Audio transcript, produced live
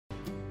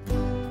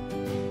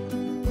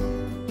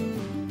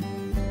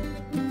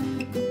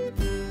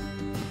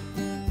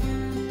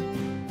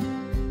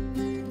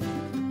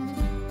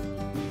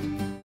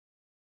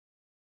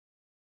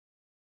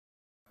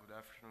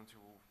afternoon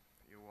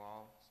to you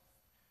all.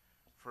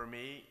 For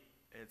me,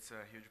 it's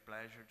a huge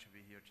pleasure to be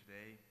here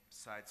today,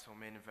 besides so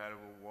many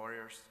valuable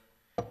warriors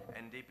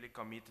and deeply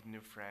committed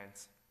new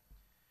friends.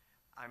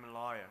 I'm a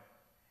lawyer,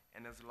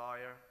 and as a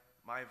lawyer,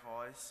 my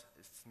voice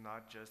is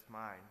not just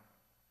mine.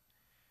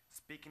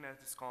 Speaking at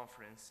this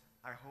conference,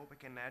 I hope I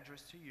can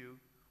address to you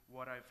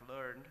what I've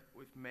learned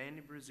with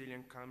many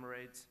Brazilian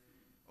comrades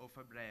of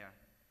ABREA,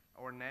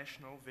 our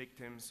National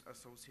Victims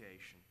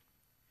Association.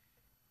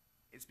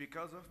 It's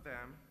because of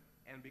them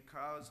and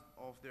because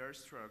of their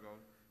struggle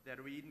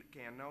that we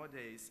can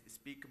nowadays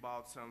speak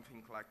about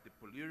something like the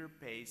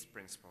Polluter-Pays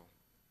principle.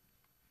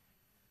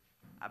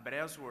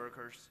 ABREA's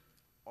workers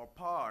are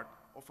part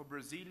of a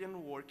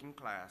Brazilian working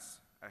class,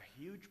 a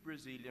huge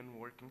Brazilian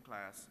working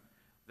class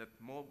that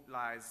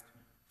mobilized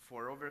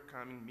for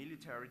overcoming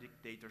military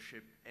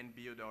dictatorship and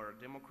build our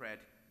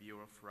democratic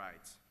Bill of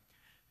Rights,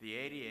 the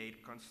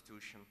 '88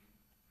 Constitution,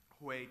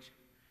 which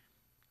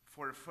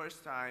for the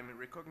first time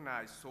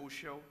recognized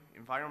social,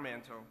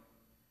 environmental,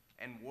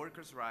 and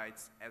workers'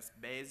 rights as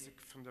basic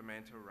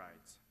fundamental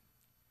rights.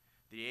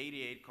 The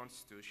 '88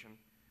 Constitution,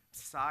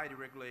 beside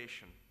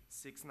Regulation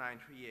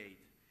 6938,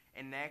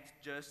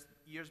 enacted just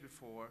years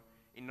before,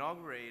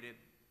 inaugurated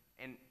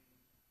an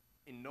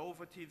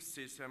innovative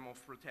system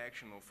of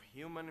protection of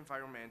human,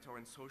 environmental,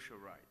 and social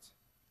rights,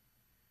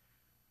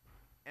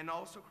 and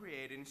also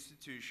created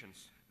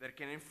institutions that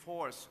can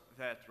enforce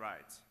that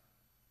rights.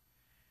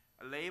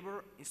 A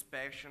labor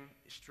inspection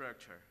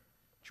structure,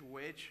 to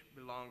which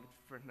belonged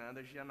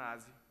Fernanda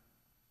Giannasi,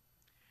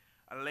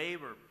 a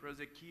labor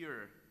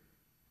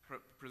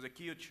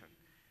prosecution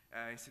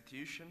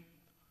institution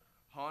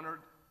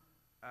honored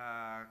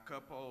a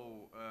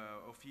couple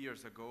of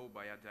years ago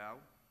by ADAO,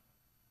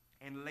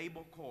 and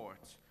labor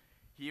courts,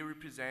 here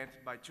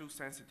represented by two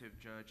sensitive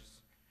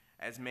judges,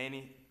 as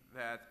many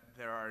that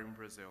there are in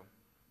Brazil.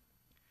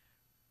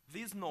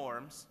 These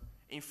norms,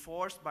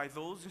 enforced by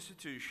those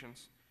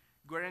institutions,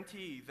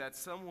 guarantee that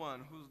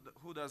someone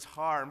who does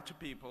harm to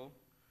people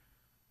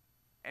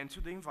and to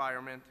the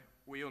environment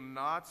will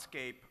not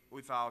escape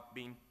without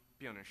being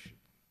punished.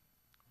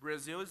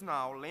 Brazil is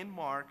now a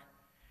landmark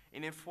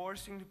in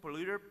enforcing the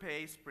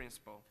polluter-pays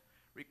principle,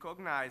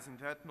 recognizing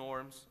that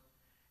norms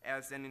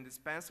as an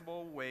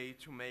indispensable way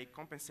to make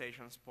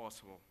compensations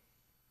possible.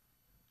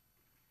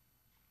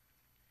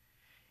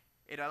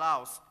 It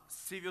allows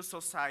civil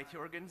society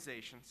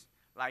organizations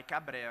like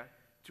ABREA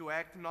to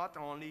act not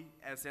only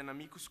as an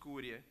amicus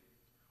curiae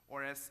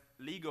or as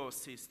legal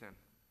assistant,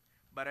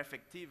 but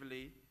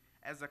effectively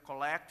as a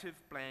collective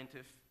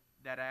plaintiff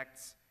that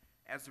acts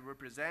as a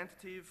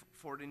representative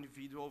for the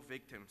individual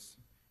victims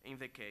in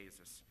the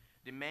cases,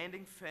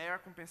 demanding fair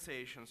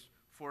compensations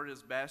for the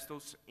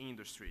asbestos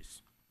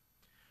industries.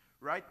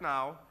 Right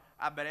now,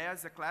 ABREA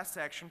is a class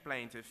action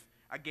plaintiff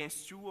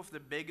against two of the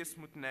biggest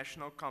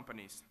multinational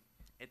companies,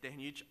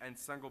 Eternit and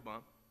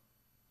Saint-Gobain,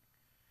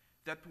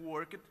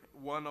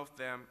 one of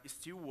them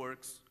still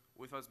works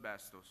with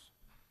asbestos.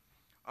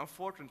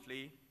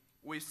 Unfortunately,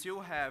 we still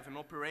have an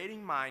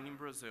operating mine in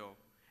Brazil,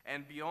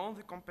 and beyond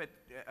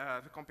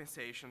the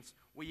compensations,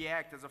 we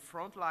act as a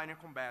frontliner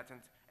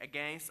combatant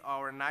against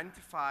our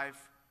 '95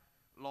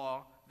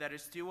 law that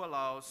still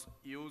allows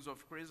use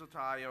of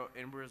chrysotile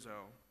in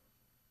Brazil.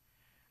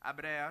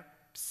 ABREA,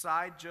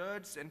 beside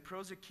judges and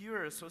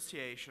prosecutor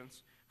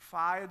associations,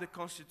 filed a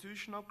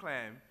constitutional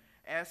claim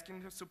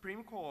asking the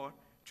Supreme Court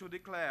to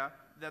declare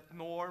that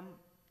norm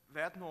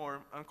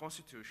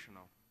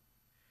unconstitutional.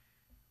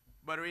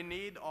 But we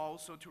need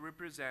also to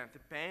represent the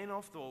pain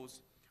of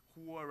those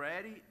who are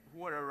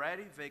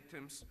already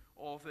victims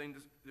of the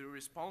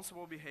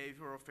irresponsible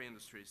behavior of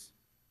industries.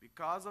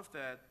 Because of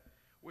that,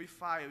 we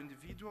file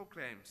individual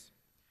claims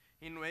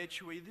in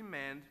which we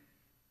demand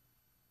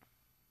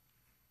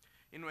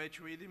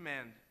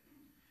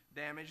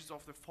damages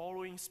of the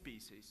following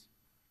species.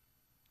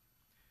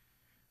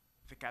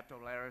 The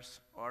capital letters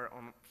are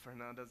on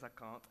Fernanda's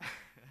account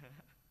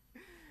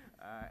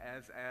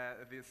as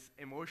this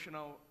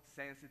emotional,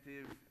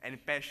 sensitive,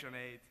 and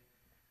passionate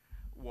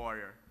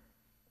warrior.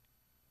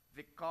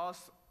 The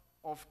cost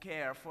of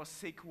care for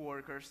sick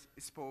workers,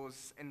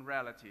 spouses, and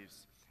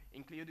relatives,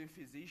 including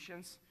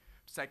physicians,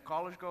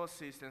 psychological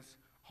assistants,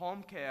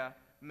 home care,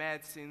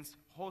 medicines,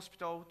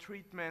 hospital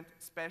treatment,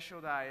 special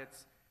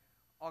diets,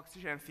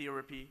 oxygen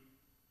therapy,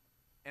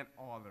 and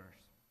others.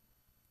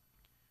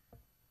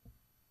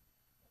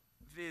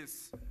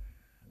 This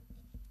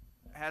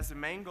has the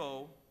main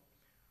goal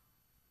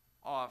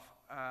of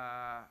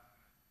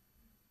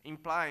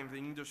implying the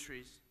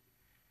industries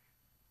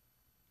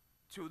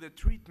to the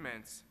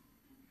treatments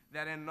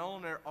that an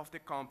owner of the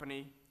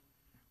company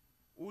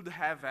would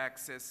have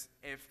access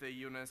if the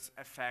illness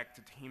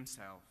affected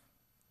himself,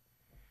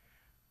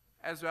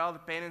 as well the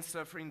pain and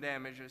suffering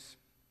damages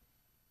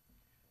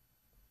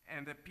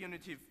and the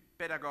punitive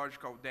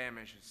pedagogical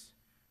damages,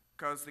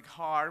 because the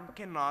harm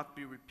cannot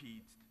be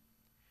repeated.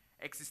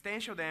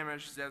 Existential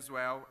damages as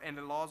well, and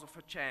the loss of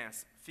a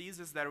chance,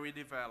 thesis that we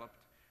developed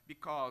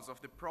because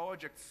of the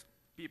projects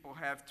people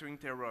have to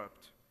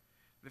interrupt,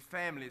 the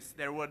families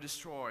that were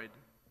destroyed,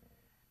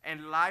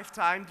 and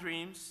lifetime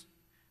dreams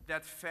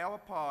that fell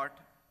apart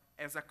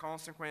as a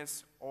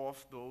consequence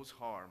of those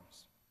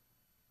harms.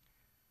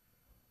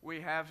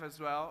 We have as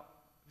well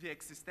the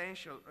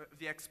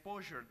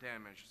exposure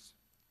damages.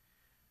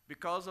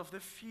 Because of the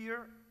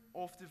fear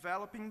of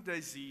developing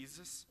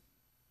diseases,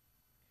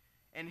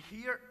 and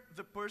here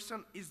the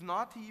person is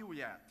not ill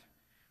yet,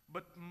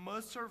 but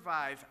must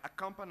survive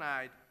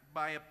accompanied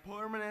by a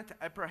permanent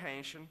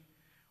apprehension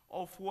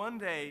of one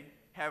day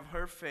have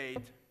her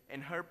fate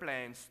and her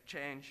plans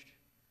changed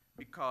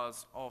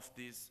because of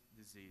this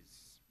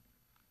disease.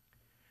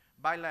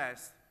 By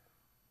last,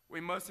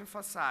 we must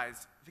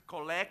emphasize the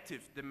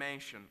collective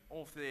dimension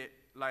of the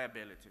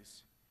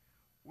liabilities.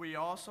 We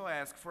also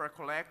ask for a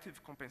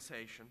collective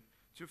compensation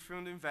to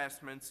fund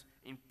investments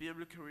in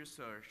public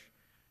research,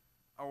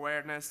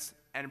 awareness,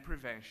 and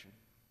prevention.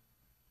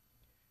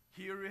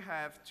 Here we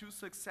have two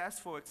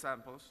successful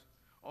examples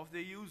of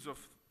the use of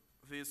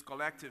these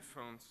collective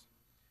funds.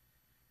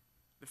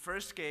 The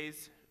first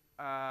case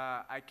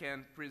I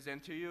can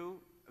present to you,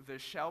 the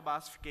Shell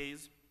BASF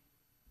case.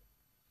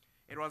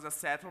 It was a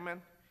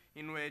settlement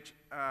in which,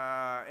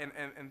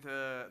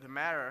 the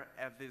matter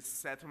of this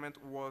settlement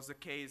was a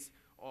case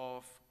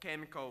of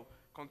chemical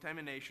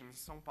contamination in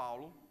São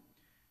Paulo.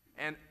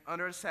 And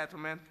under the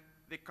settlement,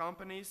 the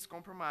companies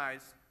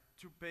compromised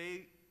to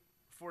pay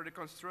for the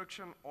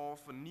construction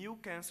of a new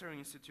cancer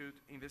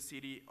institute in the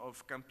city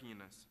of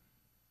Campinas.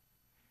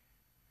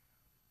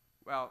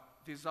 Well,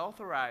 this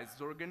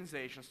authorized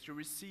organizations to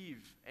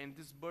receive and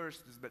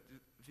disburse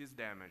these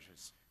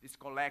damages, these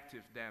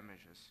collective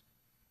damages.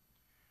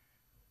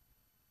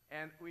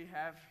 And we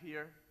have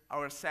here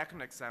our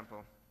second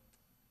example.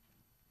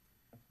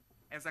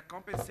 As a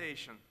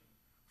compensation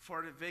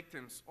for the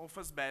victims of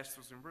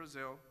asbestos in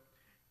Brazil,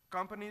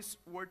 companies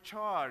were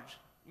charged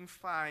in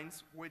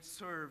fines which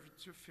served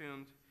to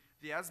fund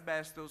the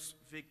asbestos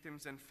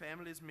victims and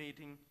families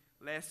meeting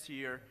last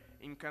year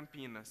in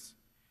Campinas,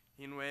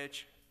 in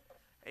which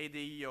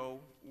ADAO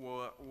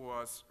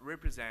was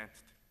represented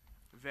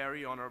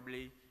very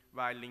honorably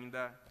by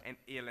Linda and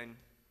Ellen.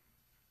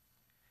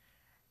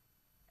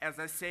 As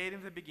I said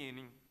in the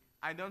beginning,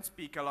 I don't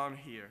speak alone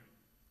here.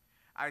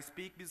 I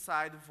speak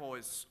beside the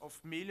voice of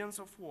millions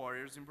of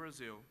warriors in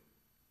Brazil.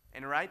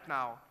 And right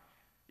now,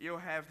 you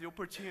have the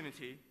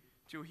opportunity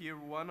to hear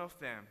one of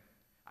them,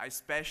 a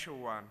special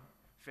one,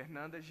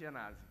 Fernanda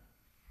Giannasi.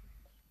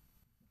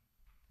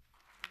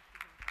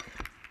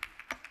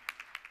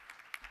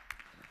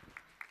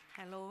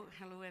 Hello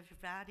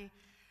everybody.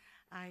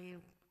 I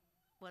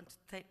want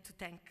to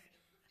thank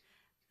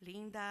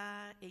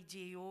Linda,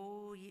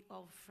 ADAO,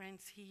 all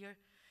friends here,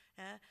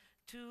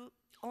 to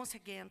once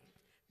again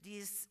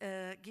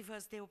give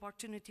us the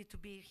opportunity to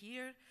be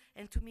here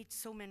and to meet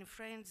so many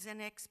friends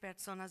and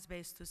experts on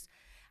asbestos.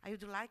 I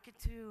would like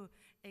to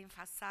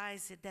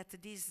emphasize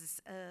that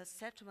this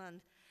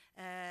settlement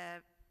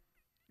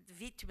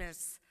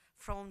victims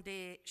from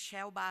the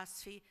Shell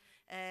BASF,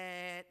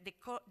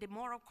 the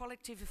Moral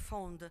Collective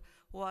Fund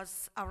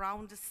was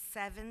around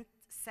 $70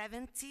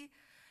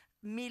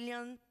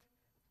 million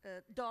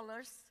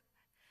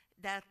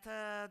that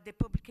the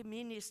public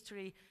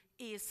ministry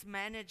is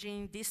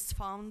managing this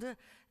fund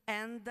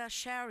and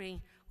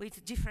sharing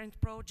with different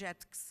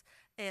projects,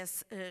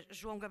 as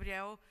João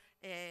Gabriel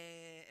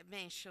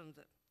mentioned.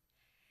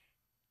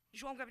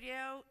 João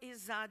Gabriel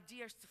is a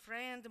dearest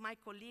friend, my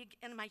colleague,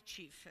 and my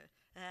chief.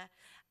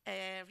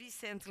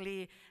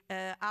 Recently,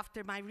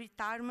 after my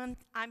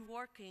retirement, I'm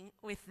working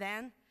with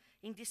them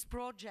in this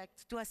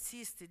project to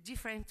assist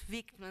different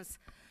victims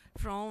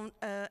from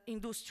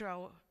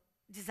industrial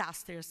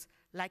disasters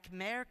like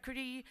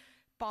mercury,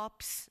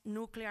 POPs,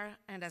 nuclear,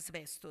 and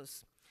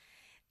asbestos.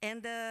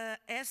 And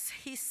as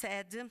he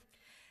said,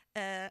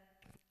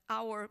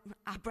 our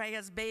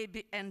ABREA's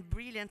baby and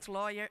brilliant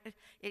lawyer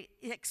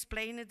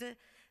explained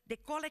the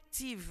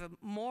collective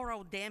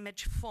moral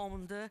damage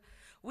fund,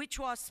 which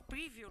was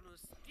previously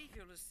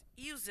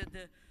used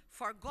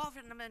for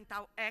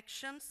governmental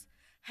actions,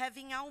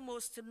 having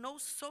almost no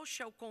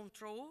social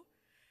control,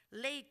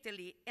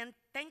 lately, and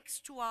thanks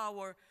to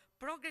our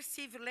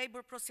progressive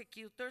labor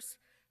prosecutors,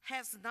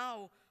 has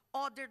now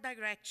other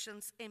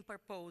directions and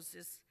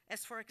purposes,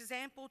 as for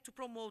example, to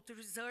promote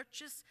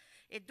researches,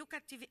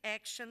 educative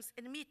actions,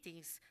 and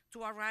meetings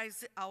to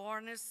raise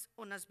awareness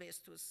on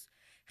asbestos.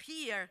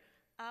 Here,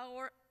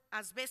 our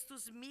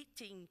asbestos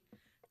meeting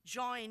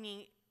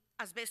joining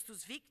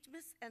asbestos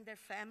victims and their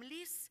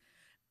families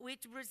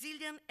with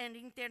Brazilian and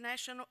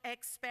international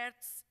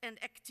experts and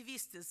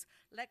activists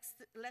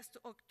last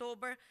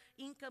October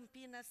in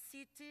Campinas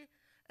city,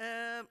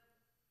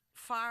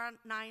 far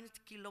 9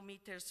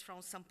 kilometers from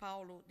São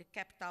Paulo, the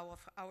capital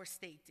of our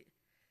state.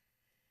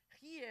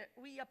 Here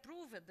we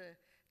approved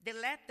the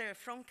letter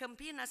from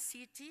Campinas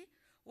city,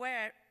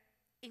 where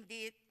in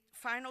the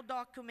final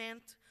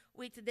document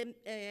which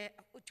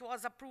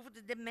was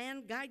approved the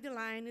main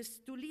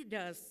guidelines to lead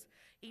us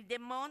in the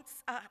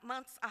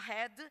months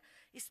ahead,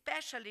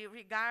 especially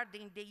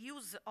regarding the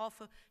use of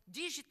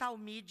digital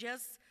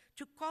medias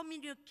to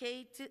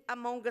communicate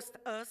amongst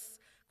us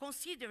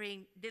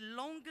considering the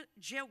long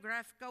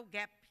geographical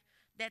gap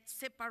that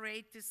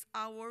separates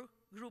our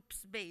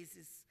group's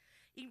bases.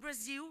 In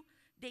Brazil,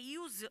 the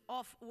use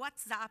of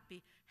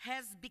WhatsApp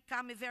has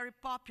become very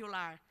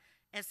popular,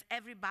 as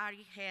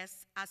everybody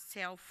has a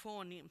cell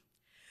phone.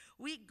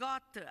 We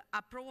got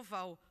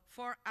approval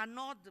for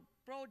another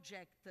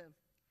project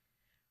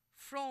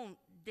from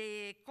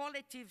the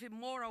collective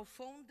moral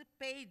fund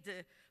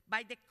paid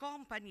by the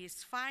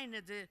companies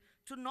fined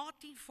to not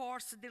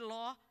enforce the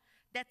law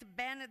that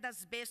banned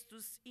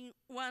asbestos in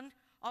one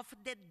of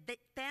the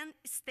 10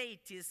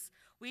 states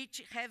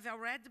which have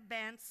already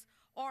banned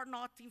or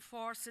not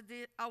enforced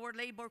our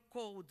labor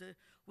code,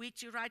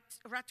 which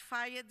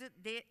ratified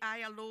the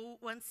ILO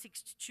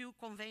 162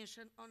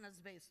 Convention on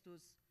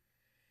Asbestos.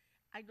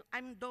 I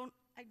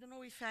don't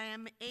know if I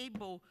am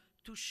able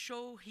to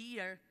show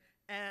here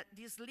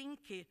this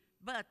link,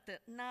 but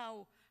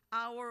now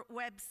our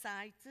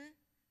website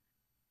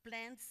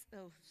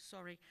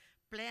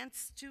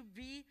plans to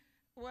be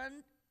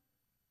one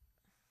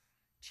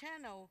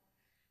channel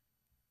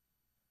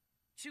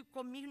to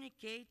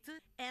communicate,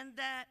 and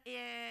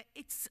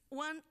it's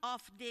one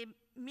of the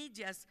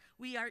medias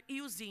we are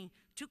using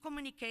to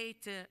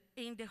communicate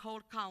in the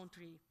whole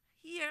country.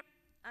 Here,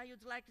 I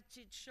would like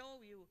to show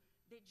you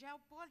the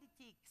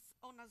geopolitics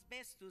on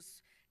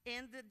asbestos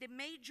and the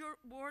major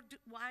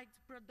worldwide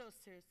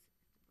producers.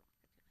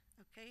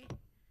 Okay?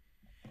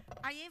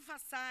 I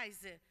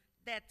emphasize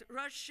that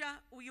Russia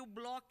will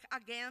block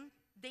again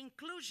the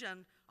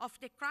inclusion of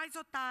the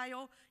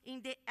chrysotile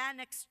in the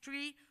Annex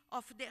 3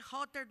 of the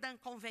Rotterdam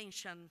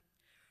Convention.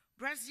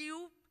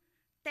 Brazil,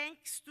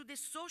 thanks to the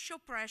social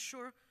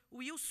pressure,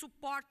 will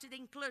support the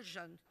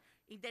inclusion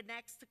in the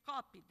next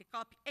COP, the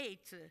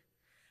COP8.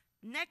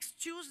 Next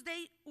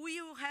Tuesday,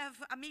 we will have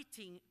a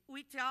meeting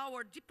with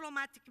our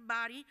diplomatic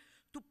body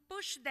to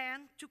push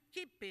them to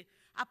keep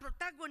a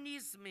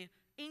protagonism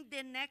in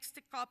the next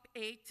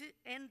COP8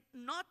 and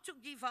not to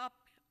give up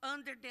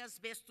under the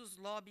asbestos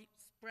lobby's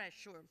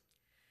pressure.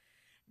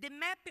 The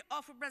map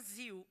of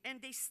Brazil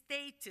and the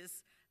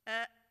states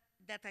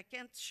that I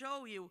can't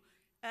show you,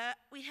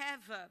 we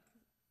have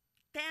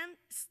 10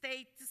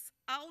 states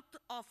out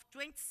of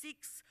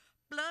 26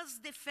 plus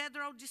the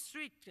federal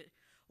district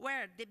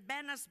where the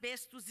ban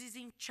asbestos is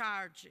in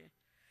charge.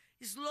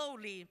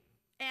 Slowly,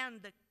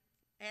 and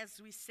as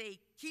we say,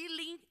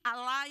 killing a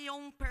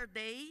lion per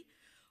day,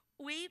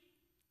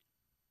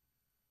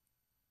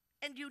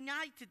 and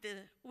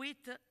united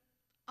with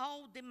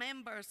all the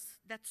members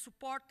that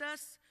support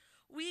us,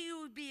 we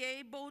will be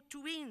able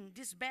to win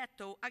this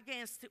battle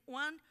against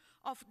one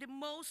of the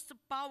most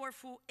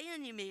powerful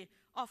enemy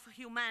of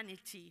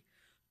humanity.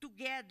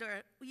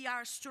 Together, we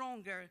are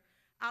stronger.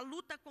 A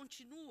luta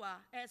continua,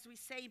 as we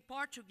say in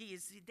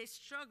Portuguese. The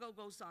struggle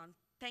goes on.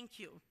 Thank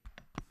you.